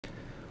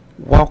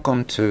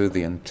Welcome to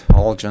the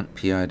Intelligent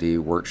PID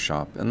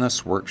Workshop. In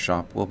this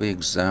workshop, we'll be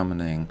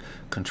examining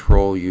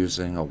control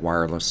using a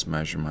wireless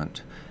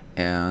measurement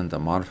and a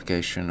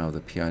modification of the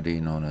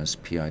PID known as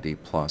PID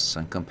Plus,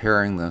 and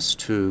comparing this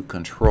to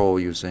control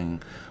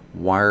using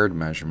wired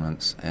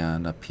measurements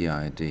and a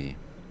PID.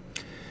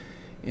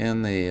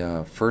 In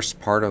the first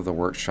part of the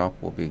workshop,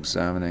 we'll be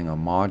examining a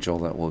module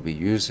that we'll be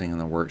using in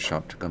the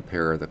workshop to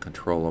compare the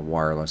control of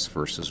wireless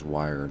versus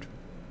wired.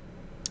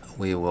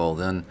 We will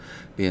then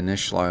be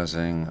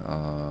initializing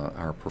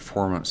our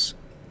performance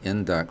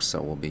index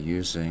that we'll be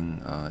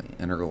using,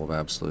 integral of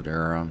absolute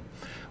error.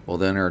 We'll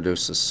then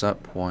introduce a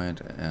set point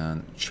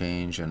and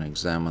change and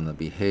examine the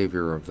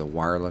behavior of the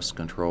wireless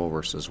control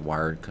versus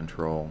wired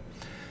control.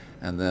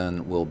 And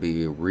then we'll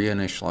be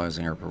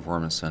reinitializing our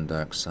performance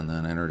index and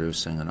then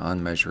introducing an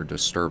unmeasured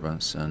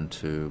disturbance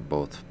into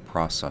both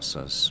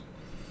processes.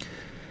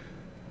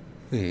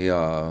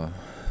 The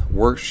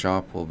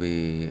workshop will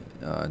be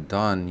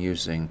done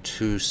using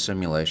two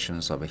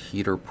simulations of a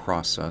heater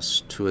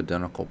process, two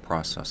identical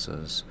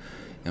processes.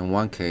 In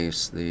one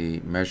case,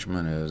 the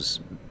measurement is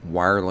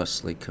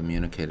wirelessly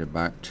communicated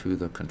back to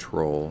the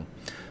control,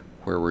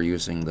 where we're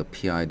using the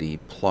PID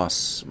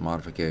plus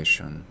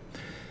modification.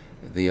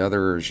 The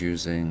other is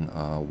using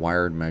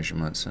wired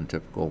measurements in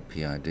typical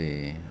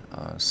PID.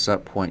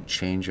 Set point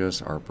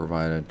changes are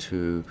provided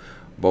to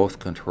both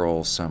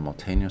controls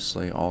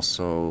simultaneously.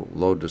 Also,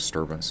 load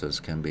disturbances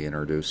can be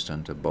introduced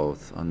into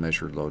both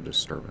unmeasured load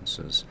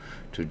disturbances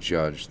to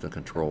judge the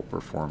control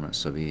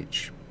performance of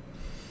each.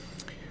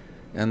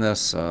 In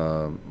this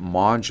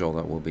module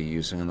that we'll be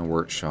using in the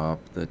workshop,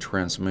 the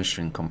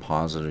transmission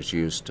composite is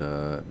used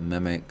to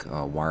mimic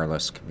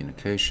wireless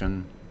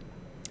communication.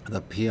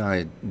 The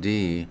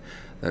PID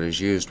that is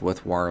used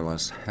with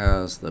wireless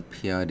has the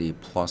PID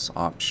plus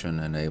option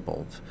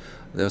enabled.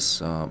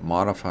 This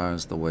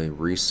modifies the way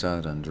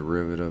reset and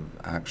derivative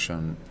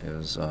action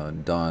is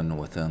done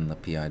within the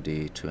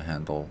PID to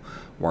handle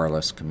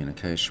wireless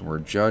communication. We're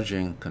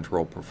judging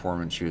control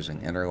performance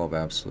using integral of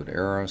absolute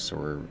error, so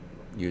we're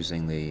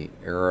using the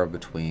error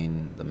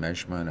between the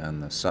measurement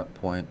and the set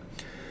point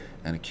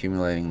and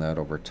accumulating that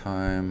over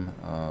time.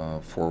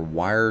 For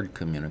wired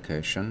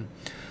communication,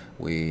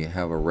 we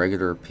have a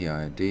regular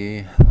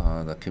PID.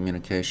 The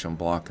communication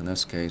block, in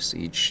this case,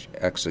 each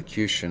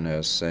execution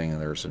is saying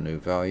there's a new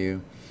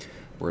value.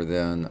 We're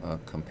then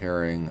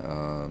comparing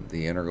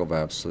the integral of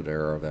absolute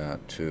error of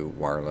that to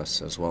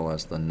wireless, as well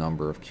as the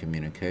number of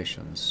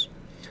communications.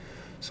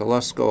 So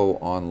let's go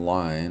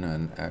online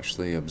and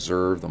actually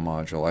observe the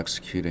module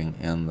executing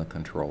in the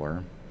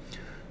controller.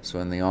 So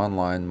in the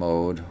online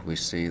mode, we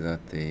see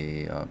that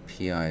the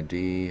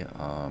PID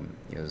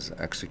is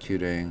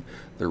executing.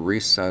 The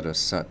reset is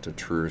set to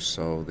true,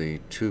 so the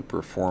two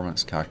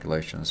performance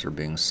calculations are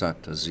being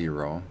set to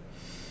 0.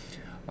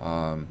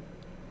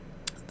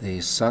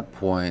 The set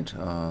point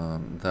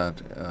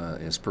that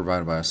is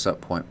provided by a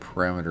set point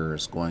parameter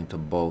is going to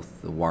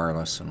both the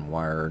wireless and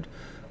wired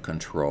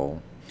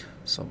control.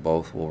 So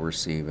both will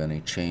receive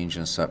any change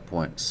in set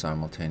point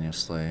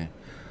simultaneously.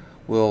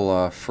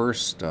 We'll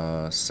first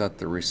set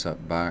the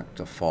reset back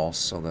to false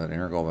so that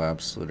integral of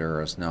absolute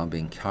error is now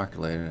being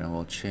calculated, and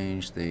we'll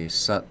change the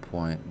set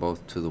point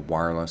both to the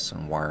wireless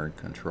and wired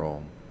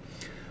control.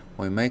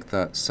 When we make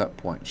that set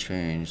point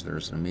change,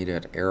 there's an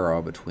immediate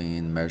error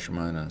between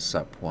measurement and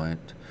set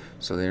point,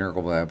 so the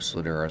integral of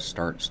absolute error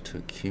starts to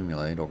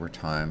accumulate over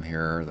time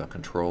here. The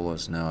control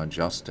is now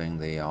adjusting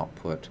the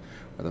output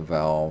or the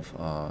valve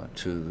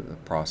to the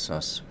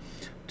process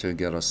to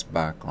get us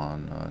back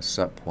on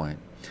set point.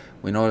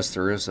 We notice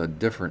there is a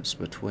difference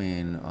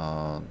between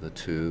the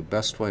two.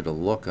 Best way to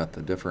look at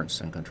the difference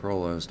in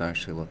control is to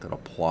actually look at a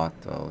plot,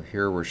 though.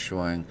 Here we're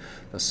showing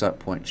the set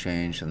point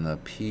change in the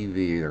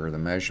PV, or the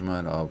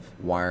measurement of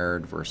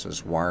wired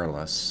versus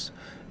wireless,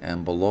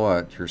 and below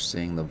it you're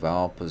seeing the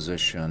valve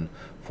position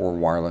for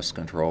wireless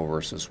control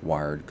versus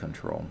wired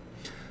control.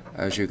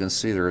 As you can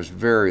see, there is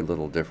very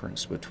little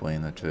difference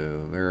between the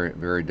two.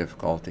 Very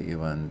difficult to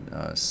even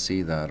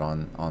see that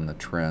on the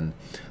trend.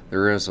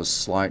 There is a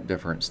slight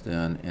difference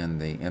then in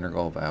the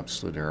integral of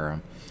absolute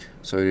error.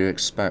 So you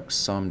expect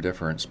some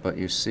difference, but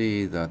you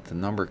see that the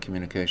number of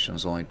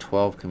communications, only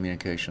 12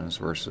 communications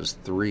versus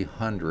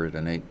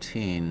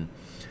 318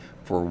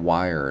 for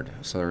wired.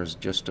 So there's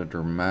just a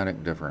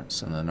dramatic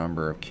difference in the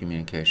number of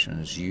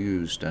communications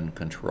used in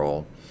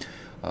control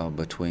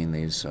between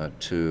these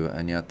two,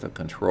 and yet the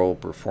control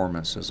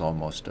performance is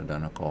almost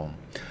identical.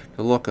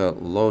 To look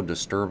at load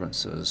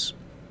disturbances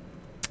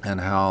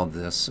and how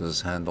this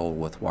is handled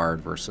with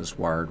wired versus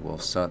wired, we'll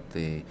set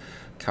the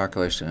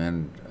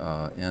calculation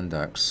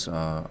index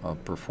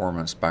of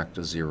performance back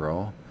to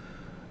 0.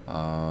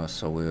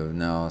 So we have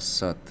now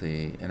set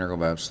the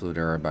integral of absolute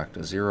error back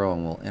to 0,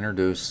 and we'll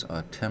introduce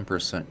a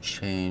 10%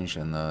 change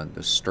in the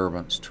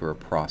disturbance to our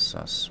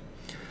process.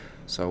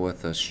 So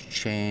with this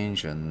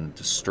change and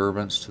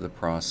disturbance to the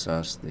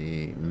process,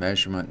 the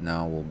measurement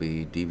now will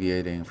be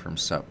deviating from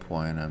set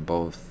point, and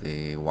both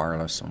the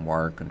wireless and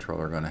wired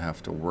controller are going to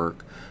have to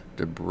work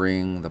to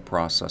bring the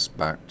process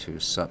back to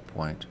set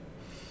point.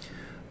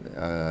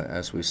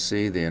 As we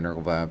see the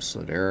integral of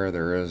absolute error,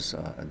 there is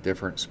a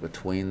difference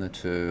between the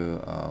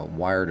two.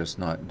 Wired is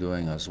not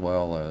doing as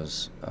well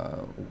as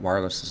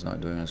wireless is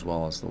not doing as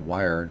well as the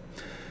wired.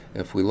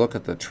 If we look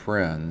at the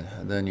trend,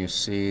 then you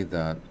see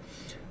that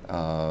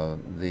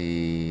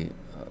the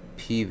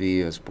PV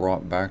is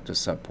brought back to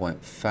set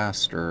point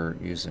faster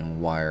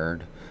using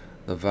wired.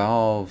 The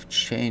valve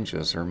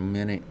changes are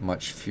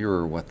much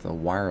fewer with the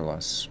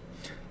wireless,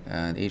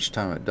 and each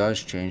time it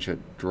does change, it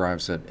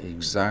drives it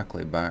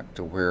exactly back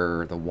to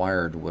where the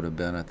wired would have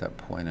been at that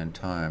point in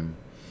time.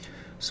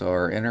 So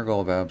our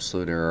integral of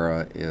absolute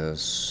error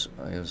is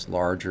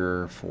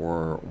larger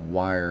for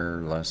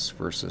wireless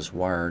versus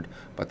wired,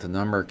 but the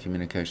number of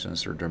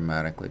communications are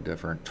dramatically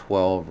different,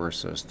 12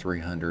 versus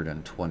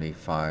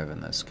 325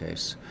 in this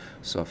case.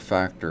 So a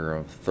factor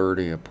of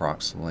 30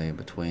 approximately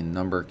between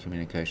number of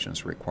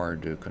communications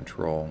required to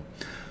control.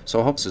 So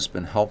I hope this has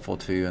been helpful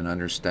to you in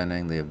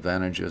understanding the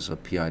advantages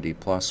of PID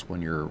Plus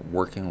when you're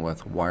working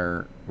with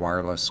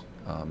wireless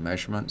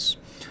measurements.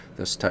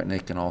 This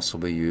technique can also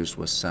be used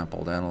with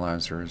sampled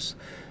analyzers,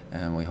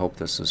 and we hope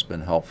this has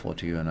been helpful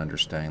to you in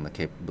understanding the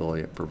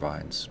capability it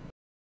provides.